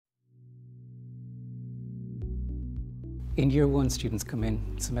In year one, students come in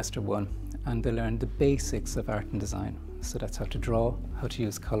semester one and they learn the basics of art and design. So that's how to draw, how to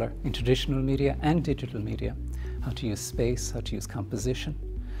use colour in traditional media and digital media, how to use space, how to use composition.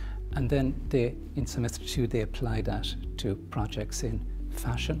 And then in semester two, they apply that to projects in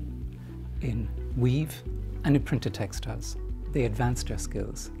fashion, in weave and in printed textiles. They advance their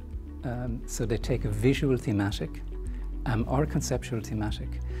skills. So they take a visual thematic or a conceptual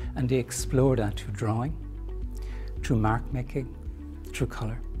thematic and they explore that through drawing, through mark making, through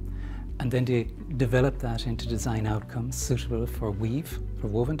colour. And then they develop that into design outcomes suitable for weave, for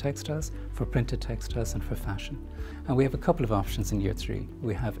woven textiles, for printed textiles and for fashion. And we have a couple of options in year three.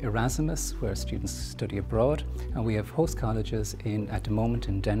 We have Erasmus, where students study abroad, and we have host colleges at the moment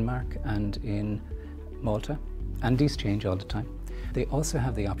in Denmark and in Malta, and these change all the time. They also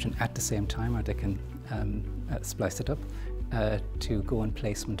have the option at the same time, or they can splice it up, to go on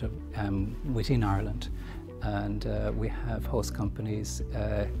placement within Ireland. And we have host companies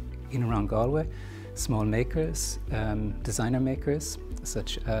in around Galway, small makers, designer makers,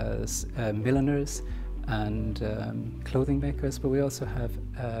 such as milliners and clothing makers, but we also have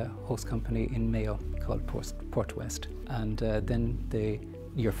a host company in Mayo called Port West. And then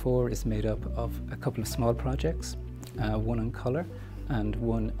year four is made up of a couple of small projects, one on colour and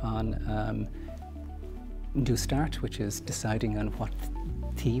one on New Start, which is deciding on what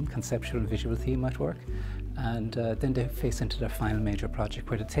theme, conceptual and visual theme might work. And then they face into their final major project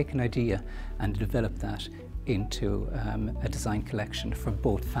where they take an idea and develop that into a design collection for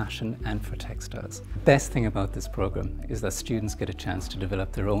both fashion and for textiles. The best thing about this program is that students get a chance to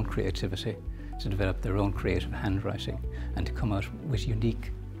develop their own creativity, to develop their own creative handwriting, and to come out with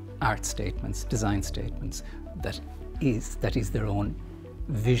unique art statements, design statements that is their own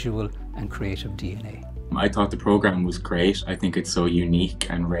visual and creative DNA. I thought the program was great. I think it's so unique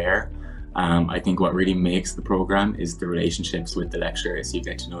and rare. I think what really makes the program is the relationships with the lecturers. You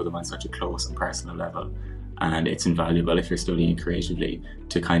get to know them on such a close and personal level, and it's invaluable if you're studying creatively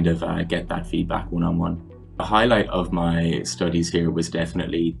to kind of get that feedback one-on-one. The highlight of my studies here was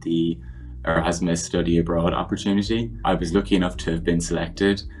definitely the Erasmus study abroad opportunity. I was lucky enough to have been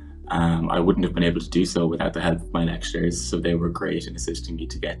selected. I wouldn't have been able to do so without the help of my lecturers, so they were great in assisting me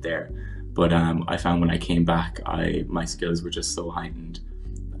to get there. But I found when I came back, my skills were just so heightened.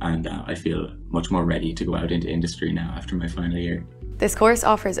 And I feel much more ready to go out into industry now after my final year. This course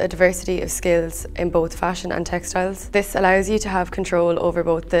offers a diversity of skills in both fashion and textiles. This allows you to have control over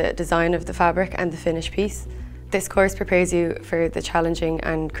both the design of the fabric and the finished piece. This course prepares you for the challenging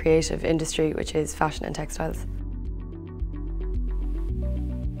and creative industry which is fashion and textiles.